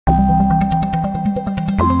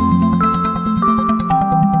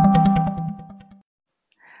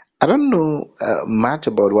I don't know much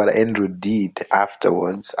about what Andrew did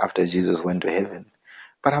afterwards, after Jesus went to heaven,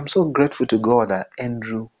 but I'm so grateful to God that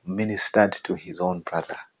Andrew ministered to his own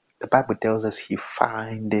brother. The Bible tells us he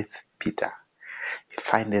findeth Peter, he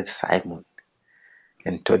findeth Simon,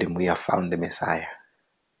 and told him, "We have found the Messiah,"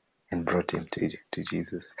 and brought him to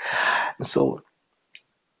Jesus. So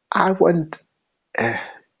I want, uh,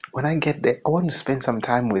 when I get there, I want to spend some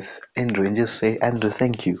time with Andrew and just say, "Andrew,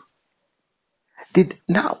 thank you."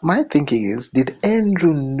 Now my thinking is, did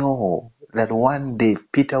Andrew know that one day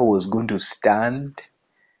Peter was going to stand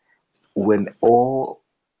when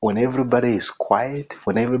when everybody is quiet,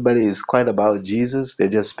 when everybody is quiet about Jesus, they're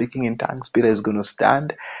just speaking in tongues? Peter is going to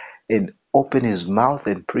stand and open his mouth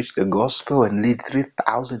and preach the gospel and lead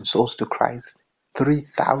 3,000 souls to Christ.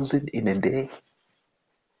 3,000 in a day.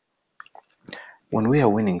 When we are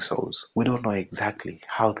winning souls, we don't know exactly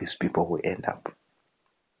how these people will end up.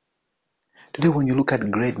 Today, when you look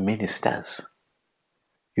at great ministers,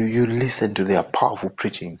 you listen to their powerful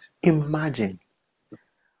preachings. Imagine,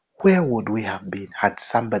 where would we have been had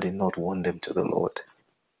somebody not won them to the Lord?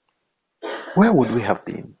 Where would we have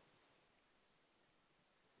been?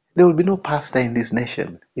 There would be no pastor in this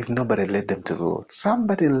nation if nobody led them to the Lord.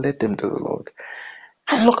 Somebody led them to the Lord.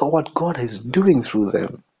 And look at what God is doing through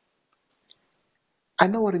them. I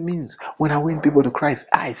know what it means when I win people to Christ.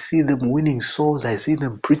 I see them winning souls. I see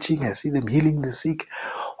them preaching. I see them healing the sick.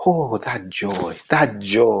 Oh, that joy, that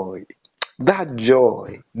joy, that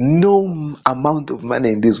joy. No amount of money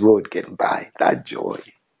in this world can buy that joy,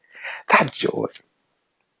 that joy.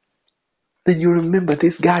 Then you remember,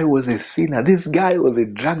 this guy was a sinner. This guy was a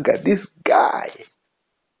drunkard. This guy.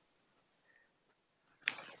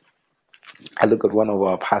 I look at one of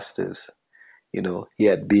our pastors. He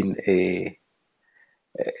had been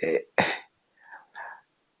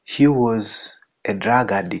he was a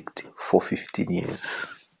drug addict for 15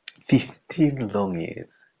 years. 15 long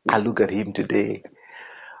years. I look at him today.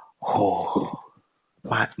 Oh,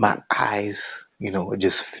 my eyes,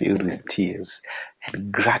 just filled with tears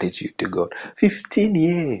and gratitude to God. 15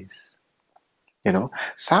 years.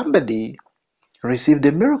 Somebody received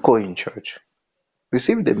a miracle in church.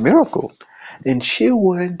 Received a miracle. And she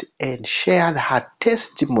went and shared her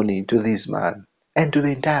testimony to this man and to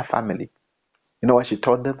the entire family. You know what she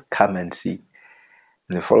told them? Come and see.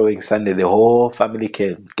 And the following Sunday, the whole family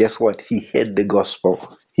came. Guess what? He heard the gospel.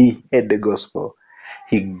 He heard the gospel.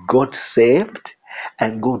 He got saved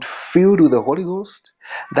and got filled with the Holy Ghost.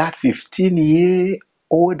 That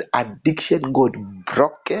 15-year-old addiction got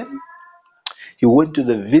broken. He went to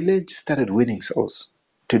the village, started winning souls.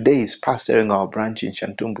 Today he's pastoring our branch in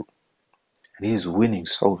Shantumbu. And he's winning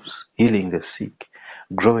souls, healing the sick,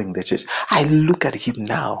 growing the church. I look at him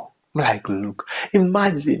now. I'm like, look,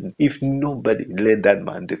 imagine if nobody led that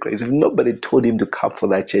man to Christ, if nobody told him to come for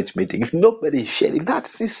that church meeting, if nobody shared it, that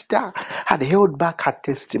sister had held back her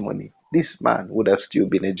testimony. This man would have still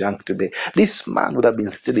been a junk today. This man would have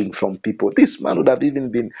been stealing from people. This man would have even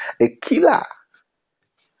been a killer.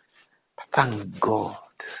 But thank God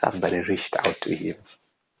somebody reached out to him.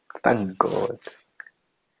 Thank God.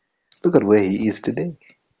 Look at where he is today.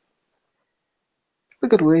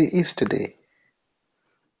 Look at where he is today.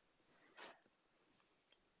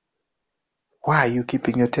 Why are you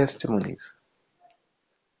keeping your testimonies?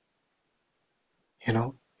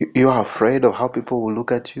 You are afraid of how people will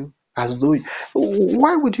look at you.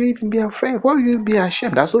 Why would you even be afraid? Why would you be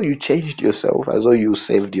ashamed? As though you changed yourself, as though you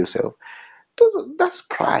saved yourself. That's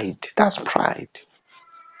pride. That's pride.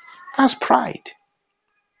 That's pride.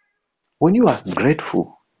 When you are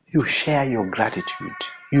grateful, you share your gratitude.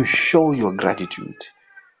 You show your gratitude.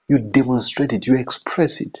 You demonstrate it. You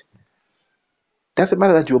express it. Doesn't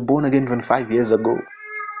matter that you were born again 25 years ago.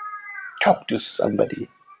 Talk to somebody.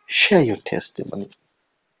 Share your testimony.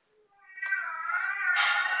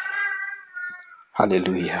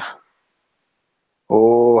 Hallelujah.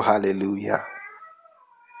 Oh, hallelujah.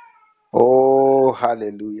 Oh,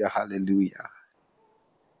 hallelujah. Hallelujah.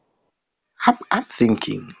 I'm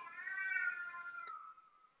thinking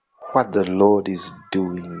what the Lord is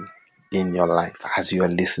doing in your life as you are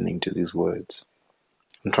listening to these words.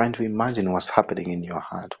 I'm trying to imagine what's happening in your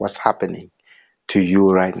heart. What's happening to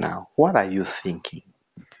you right now? What are you thinking?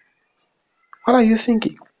 What are you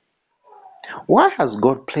thinking? Why has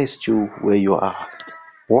God placed you where you are?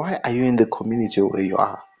 Why are you in the community where you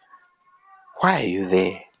are? Why are you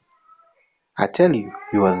there? I tell you,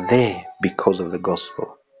 you are there because of the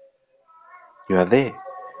gospel. You are there.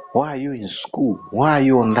 Why are you in school? Why are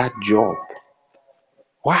you on that job?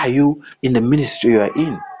 Why are you in the ministry you are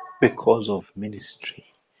in? Because of ministry.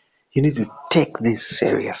 You need to take this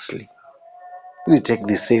seriously. You need to take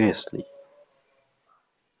this seriously.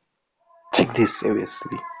 Take this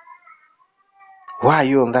seriously. Why are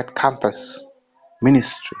you on that campus?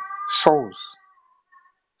 Ministry. Souls.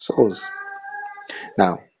 Souls.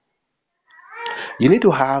 Now, you need to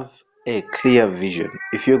have a clear vision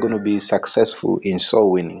if you're going to be successful in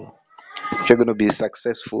soul winning. If you're going to be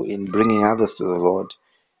successful in bringing others to the Lord,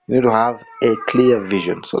 you need to have a clear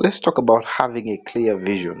vision. So let's talk about having a clear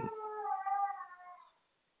vision.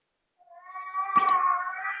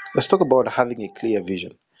 Let's talk about having a clear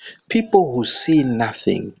vision. People who see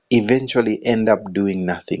nothing eventually end up doing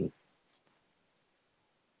nothing.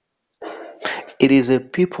 It is a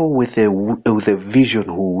people with a vision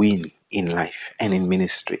who win in life and in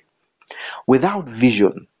ministry. Without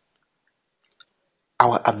vision,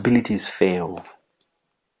 our abilities fail.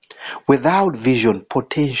 Without vision,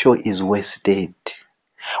 potential is wasted.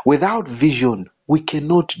 Without vision, we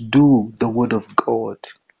cannot do the word of God.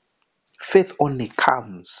 Faith only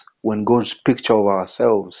comes when God's picture of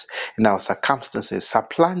ourselves and our circumstances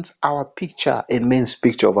supplants our picture and man's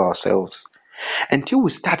picture of ourselves. Until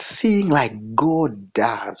we start seeing like God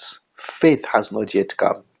does, faith has not yet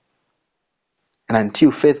come. And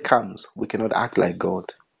until faith comes, we cannot act like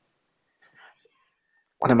God.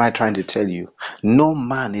 What am I trying to tell you? No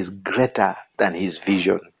man is greater than his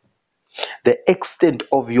vision. The extent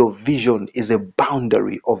of your vision is a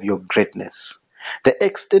boundary of your greatness. The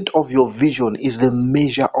extent of your vision is the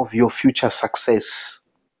measure of your future success.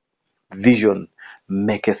 Vision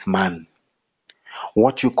maketh man.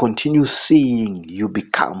 What you continue seeing, you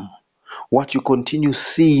become. What you continue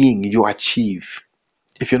seeing, you achieve.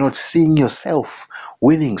 If you're not seeing yourself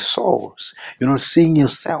winning souls, you're not seeing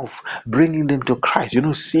yourself bringing them to Christ, you're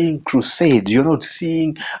not seeing crusades, you're not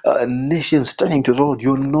seeing nations turning to the Lord,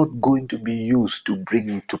 you're not going to be used to bring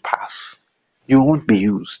it to pass. You won't be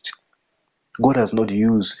used. God has not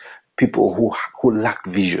used people who lack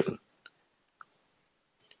vision.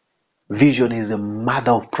 Vision is the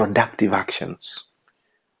mother of productive actions.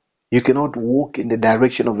 You cannot walk in the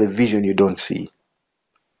direction of a vision you don't see.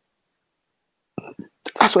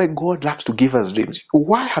 That's why God loves to give us dreams.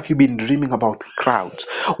 Why have you been dreaming about crowds?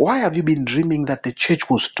 Why have you been dreaming that the church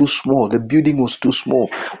was too small, the building was too small?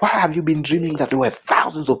 Why have you been dreaming that there were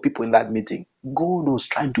thousands of people in that meeting? God was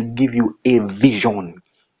trying to give you a vision.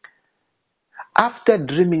 After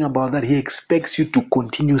dreaming about that, He expects you to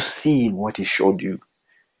continue seeing what He showed you.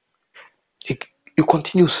 You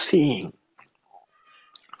continue seeing.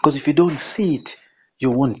 Because if you don't see it, you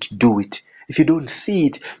won't do it. If you don't see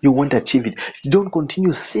it, you won't achieve it. If you don't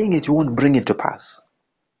continue seeing it, you won't bring it to pass.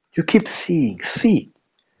 You keep seeing. See.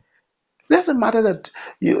 It doesn't matter that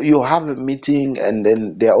you have a meeting and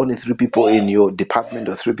then there are only 3 people in your department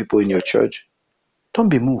or 3 people in your church. Don't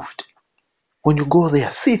be moved. When you go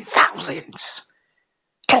there, see thousands.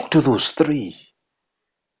 Talk to those 3.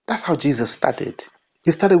 That's how Jesus started.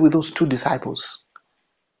 He started with those 2 disciples.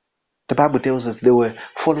 The Bible tells us they were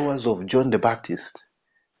followers of John the Baptist.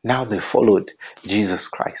 Now they followed Jesus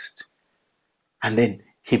Christ. And then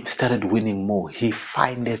he started winning more. He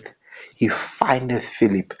findeth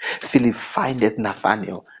Philip. Philip findeth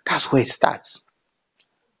Nathanael. That's where it starts.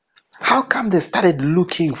 How come they started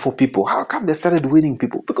looking for people? How come they started winning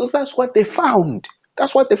people? Because that's what they found.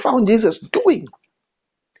 That's what they found Jesus doing.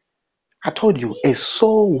 I told you, a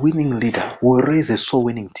soul winning leader will raise a soul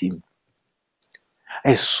winning team.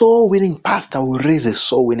 A soul winning pastor will raise a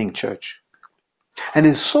soul winning church. And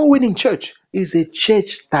a soul winning church is a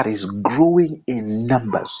church that is growing in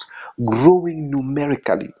numbers, growing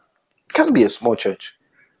numerically. It can't be a small church.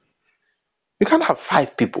 You can't have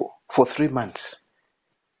 5 people for 3 months.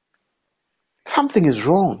 Something is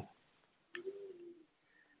wrong.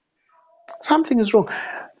 Something is wrong.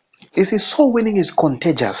 You see, soul winning is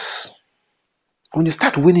contagious. When you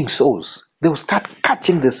start winning souls, they'll start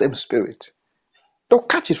catching the same spirit. They'll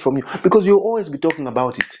catch it from you because you'll always be talking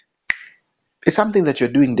about it. It's something that you're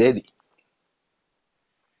doing daily.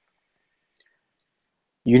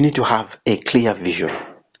 You need to have a clear vision.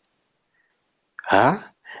 Huh?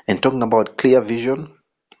 And talking about clear vision,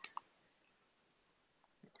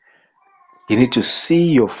 you need to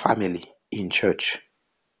see your family in church.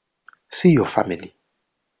 See your family.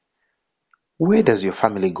 Where does your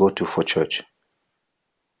family go to for church?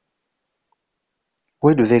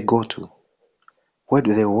 Where do they go to? Where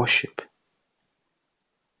do they worship?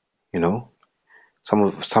 You know,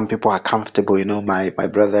 some people are comfortable. My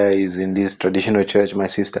brother is in this traditional church, my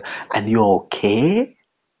sister, and you're okay.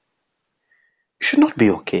 You should not be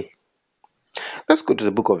okay. Let's go to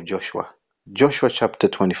the book of Joshua. Joshua chapter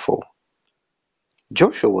 24.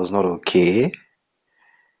 Joshua was not okay.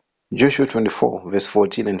 Joshua 24 verse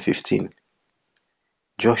 14 and 15.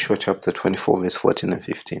 Joshua chapter 24 verse 14 and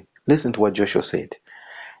 15. Listen to what Joshua said.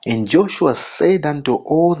 And Joshua said unto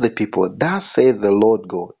all the people, Thus saith the Lord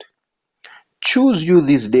God, choose you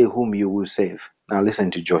this day whom you will save. Now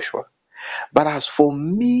listen to Joshua. But as for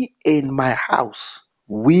me and my house,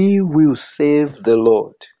 we will save the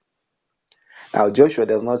Lord. Now Joshua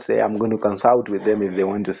does not say, I'm going to consult with them if they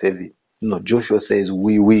want to save him. No, Joshua says,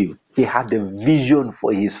 we will. He had a vision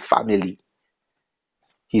for his family.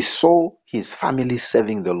 He saw his family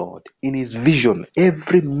serving the Lord. In his vision,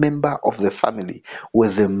 every member of the family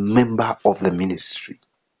was a member of the ministry.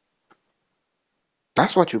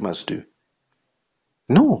 That's what you must do.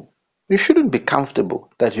 No, you shouldn't be comfortable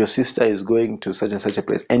that your sister is going to such and such a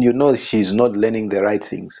place and you know she's not learning the right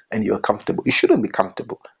things and you're comfortable. You shouldn't be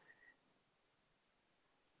comfortable.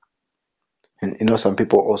 And some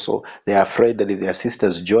people also, they are afraid that if their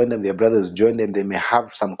sisters join them, their brothers join them, they may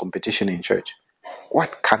have some competition in church.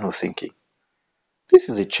 What kind of thinking? This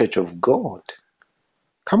is a church of God.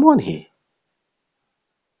 Come on here.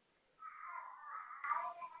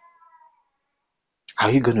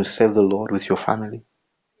 Are you going to serve the Lord with your family?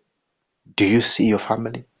 Do you see your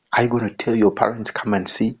family? Are you going to tell your parents, come and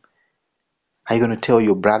see? Are you going to tell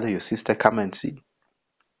your brother, your sister, come and see?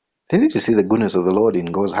 They need to see the goodness of the Lord in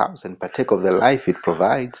God's house and partake of the life it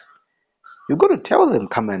provides. You've got to tell them,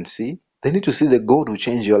 come and see. They need to see the God who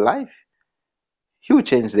changed your life. He will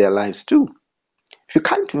change their lives too. If you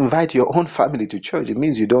can't invite your own family to church, it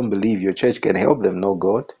means you don't believe your church can help them know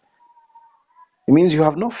God. It means you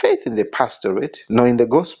have no faith in the pastorate, nor in the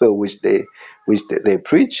gospel which they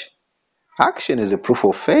preach. Action is a proof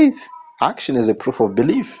of faith. Action is a proof of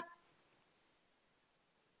belief.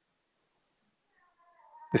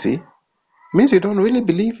 You see? It means you don't really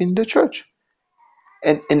believe in the church.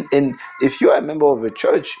 And if you are a member of a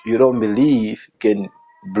church you don't believe can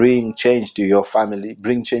bring change to your family,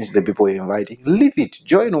 bring change to the people you're inviting, leave it.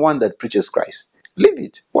 Join one that preaches Christ. Leave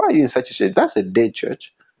it. Why are you in such a church? That's a dead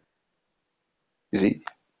church. You see?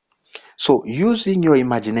 So using your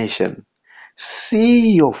imagination,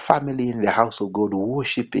 see your family in the house of God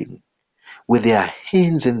worshiping with their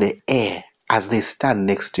hands in the air as they stand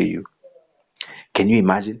next to you. Can you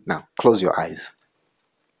imagine? Now close your eyes.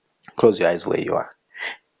 Close your eyes where you are.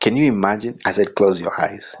 Can you imagine? I said close your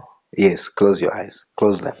eyes. Yes, close your eyes.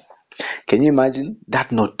 Close them. Can you imagine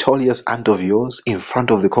that notorious aunt of yours in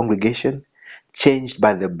front of the congregation, changed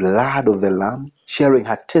by the blood of the Lamb, sharing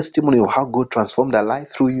her testimony of how God transformed her life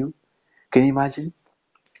through you? Can you imagine?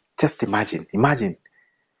 Just imagine. Imagine.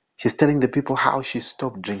 She's telling the people how she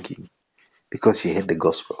stopped drinking because she heard the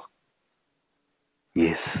gospel.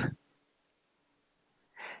 Yes.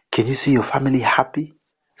 Can you see your family happy?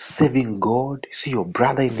 Serving God, see your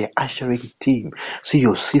brother in the ushering team, see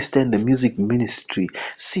your sister in the music ministry.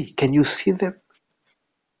 See, can you see them?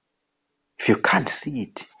 If you can't see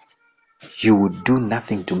it, you would do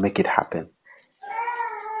nothing to make it happen.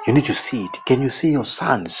 You need to see it. Can you see your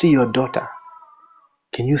son? See your daughter?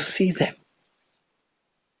 Can you see them?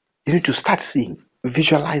 You need to start seeing.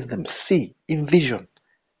 Visualize them. See. Envision.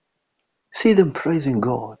 See them praising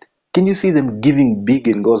God. Can you see them giving big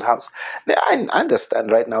in God's house? Now, I understand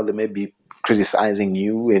right now they may be criticizing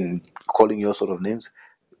you and calling you all sort of names.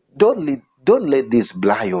 Don't let this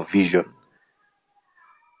blur your vision.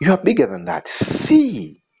 You are bigger than that.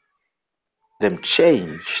 See them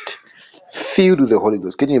changed, filled with the Holy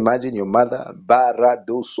Ghost. Can you imagine your mother,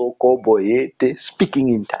 Baradosoko Boyete, speaking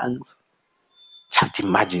in tongues? Just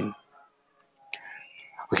imagine.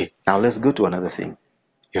 Okay, now let's go to another thing.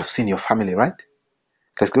 You have seen your family, right?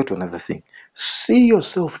 Let's go to another thing. See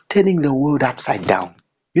yourself turning the world upside down.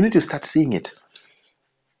 You need to start seeing it.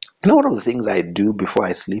 You know, one of the things I do before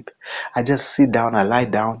I sleep, I just sit down, I lie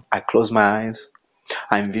down, I close my eyes,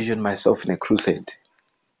 I envision myself in a crusade.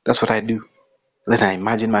 That's what I do. Then I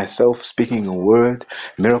imagine myself speaking a word,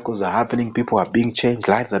 miracles are happening, people are being changed,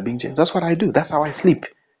 lives are being changed. That's what I do. That's how I sleep.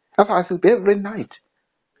 That's how I sleep every night.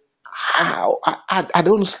 I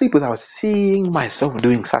don't sleep without seeing myself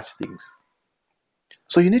doing such things.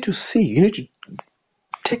 So you need to see, you need to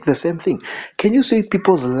take the same thing. Can you see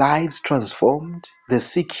people's lives transformed, the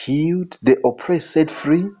sick healed, the oppressed set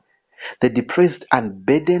free, the depressed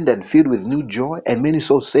unburdened and filled with new joy, and many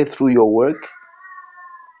souls saved through your work?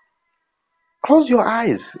 Close your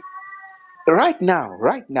eyes right now,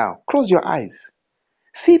 right now. Close your eyes.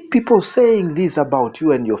 See people saying this about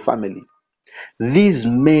you and your family. These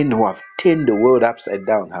men who have turned the world upside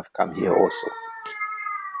down have come here also.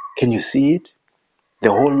 Can you see it? The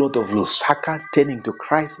whole lot of Lusaka turning to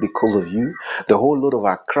Christ because of you. The whole lot of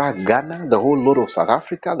Accra, Ghana. The whole lot of South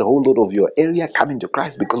Africa. The whole lot of your area coming to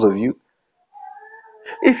Christ because of you.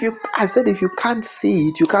 If you can't see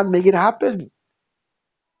it, you can't make it happen.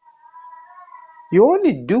 You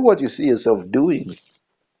only do what you see yourself doing.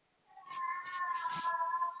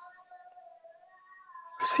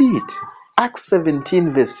 see it. Acts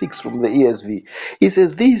 17 verse 6 from the ESV. He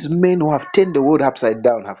says, these men who have turned the world upside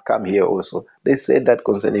down have come here also. They said that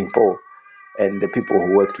concerning Paul and the people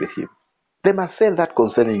who worked with him. They must say that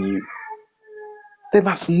concerning you. They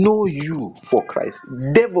must know you for Christ.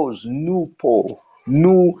 Devils knew Paul.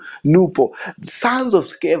 Knew Paul. Sons of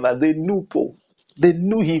Sceva, they knew Paul. They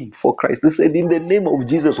knew him for Christ. They said, in the name of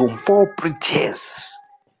Jesus, whom Paul preaches.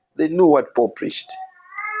 They knew what Paul preached.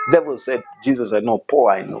 Devils said, Jesus I know, Paul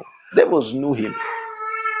I know. Devils knew him.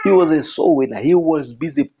 He was a soul winner. He was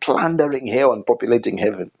busy plundering hell and populating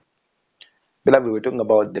heaven. Beloved, we're talking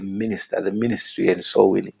about the ministry and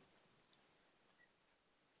soul winning.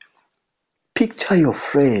 Picture your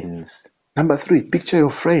friends. Number 3, picture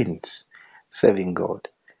your friends serving God.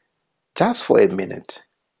 Just for a minute.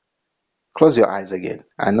 Close your eyes again.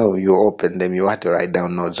 I know you open them. You had to write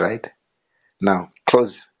down notes, right? Now,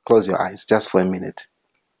 close your eyes just for a minute.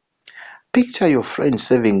 Picture your friends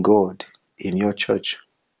serving God in your church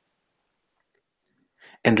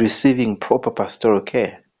and receiving proper pastoral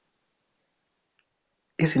care.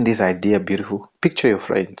 Isn't this idea beautiful? Picture your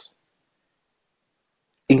friends,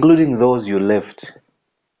 including those you left,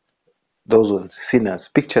 those ones, sinners.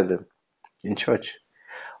 Picture them in church,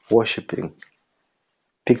 worshiping.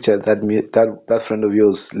 Picture that friend of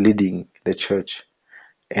yours leading the church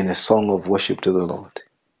in a song of worship to the Lord.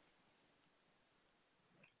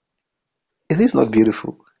 Is this not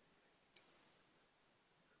beautiful?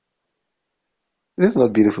 Is this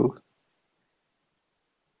not beautiful?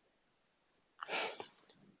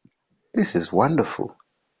 This is wonderful.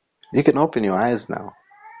 You can open your eyes now.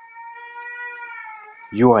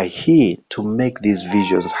 You are here to make these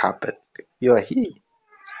visions happen. You are here.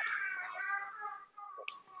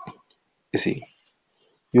 You see,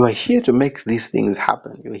 you are here to make these things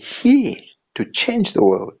happen. You're here to change the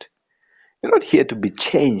world. You're not here to be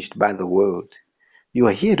changed by the world. You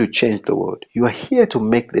are here to change the world. You are here to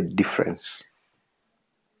make the difference.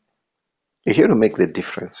 You're here to make the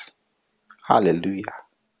difference. Hallelujah.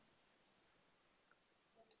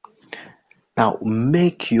 Now,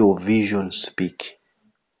 make your vision speak.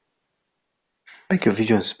 Make your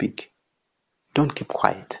vision speak. Don't keep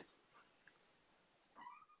quiet.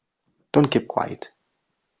 Don't keep quiet.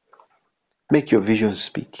 Make your vision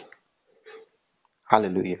speak.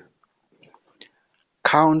 Hallelujah.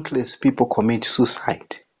 Countless people commit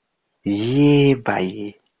suicide year by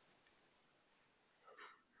year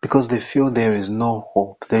because they feel there is no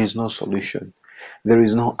hope, there is no solution, there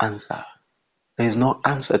is no answer. There is no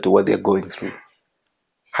answer to what they're going through.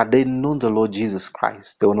 Had they known the Lord Jesus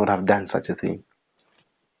Christ, they would not have done such a thing.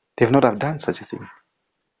 They would not have done such a thing.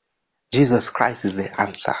 Jesus Christ is the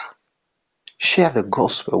answer. Share the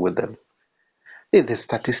gospel with them. The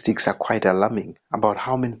statistics are quite alarming about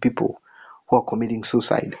how many people who are committing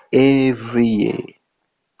suicide every year.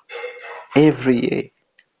 Every year.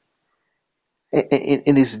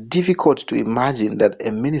 It is difficult to imagine that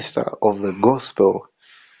a minister of the gospel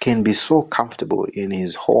can be so comfortable in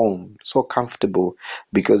his home, so comfortable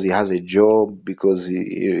because he has a job, because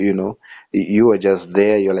you are just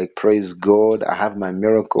there. You're like, praise God, I have my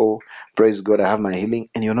miracle. Praise God, I have my healing,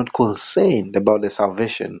 and you're not concerned about the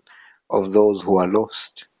salvation of those who are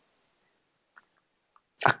lost.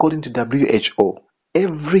 According to WHO,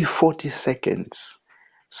 every 40 seconds,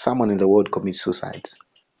 someone in the world commits suicide.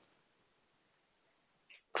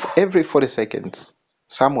 For every 40 seconds,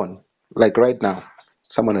 someone, like right now,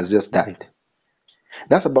 someone has just died.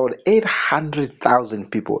 That's about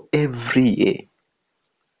 800,000 people every year.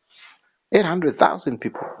 800,000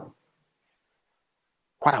 people.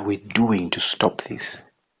 What are we doing to stop this?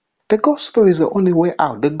 The gospel is the only way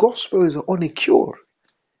out. The gospel is the only cure.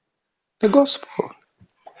 The gospel.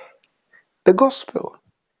 The gospel.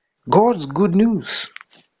 God's good news.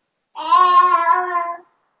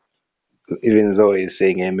 Even though he's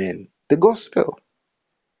saying amen. The gospel.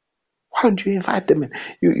 Why don't you invite them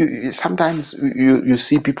in? Sometimes you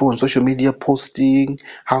see people on social media posting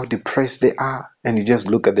how depressed they are, and you just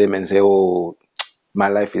look at them and say, oh, my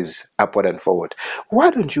life is upward and forward. Why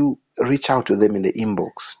don't you reach out to them in the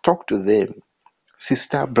inbox? Talk to them.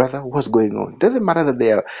 Sister, brother, what's going on? Doesn't matter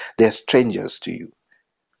that they are strangers to you.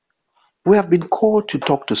 We have been called to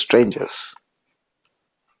talk to strangers.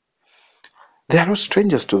 They are not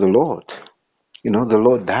strangers to the Lord. The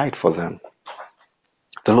Lord died for them.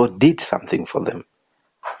 The Lord did something for them.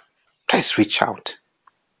 Just reach out.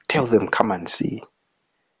 Tell them, come and see.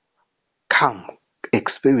 Come,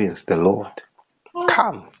 experience the Lord.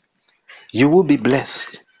 Come. You will be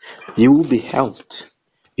blessed. You will be helped.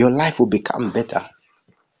 Your life will become better.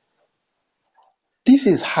 This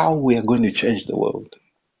is how we are going to change the world.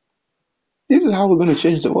 This is how we're going to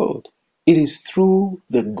change the world. It is through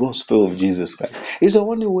the gospel of Jesus Christ. It's the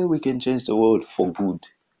only way we can change the world for good.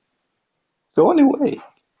 It's the only way.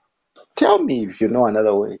 Tell me if you know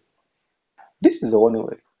another way. This is the only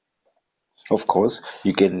way. Of course,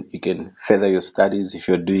 you can further your studies if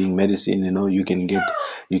you're doing medicine. You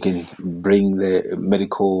can bring the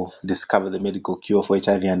medical discover the medical cure for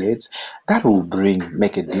HIV and AIDS. That will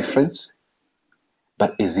make a difference.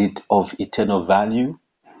 But is it of eternal value?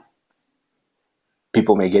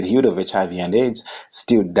 People may get healed of HIV and AIDS,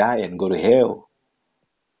 still die and go to hell.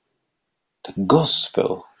 The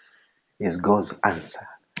gospel is God's answer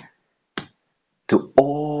to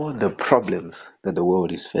all the problems that the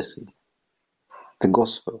world is facing. The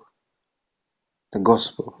gospel. The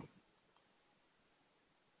gospel.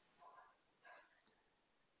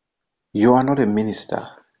 You are not a minister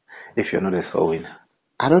if you're not a soul winner.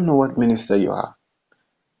 I don't know what minister you are.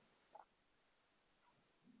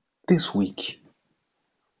 This week,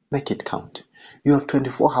 make it count. You have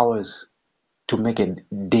 24 hours to make a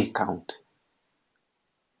day count.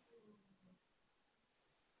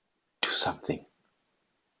 Do something.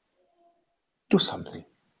 Do something.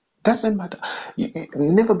 Doesn't matter. You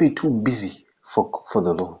never be too busy for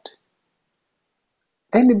the Lord.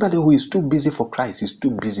 Anybody who is too busy for Christ is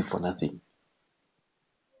too busy for nothing.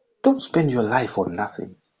 Don't spend your life on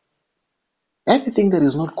nothing. Anything that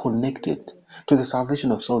is not connected to the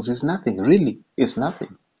salvation of souls is nothing, really. It's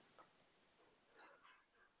nothing.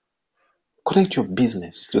 Connect your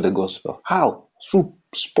business to the gospel. How? Through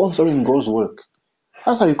sponsoring God's work.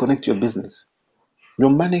 That's how you connect your business.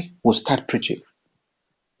 Your money will start preaching.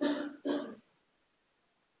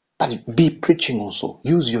 But be preaching also.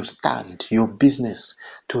 Use your stand, your business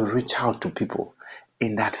to reach out to people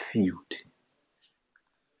in that field.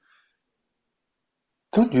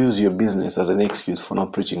 Don't use your business as an excuse for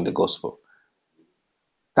not preaching the gospel.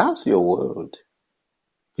 That's your world.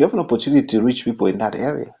 You have an opportunity to reach people in that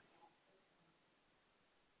area.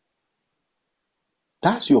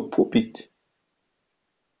 That's your pulpit.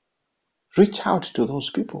 Reach out to those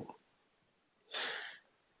people.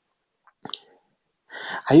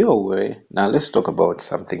 Are you aware? Now let's talk about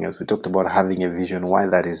something else. We talked about having a vision, why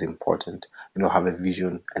that is important. Have a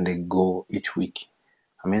vision and a goal each week.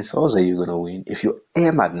 So how are you going to win? If you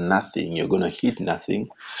aim at nothing, you're going to hit nothing.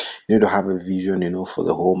 You need to have a vision, for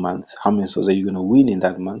the whole month. How many souls are you going to win in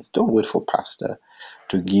that month? Don't wait for pastor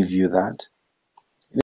to give you that.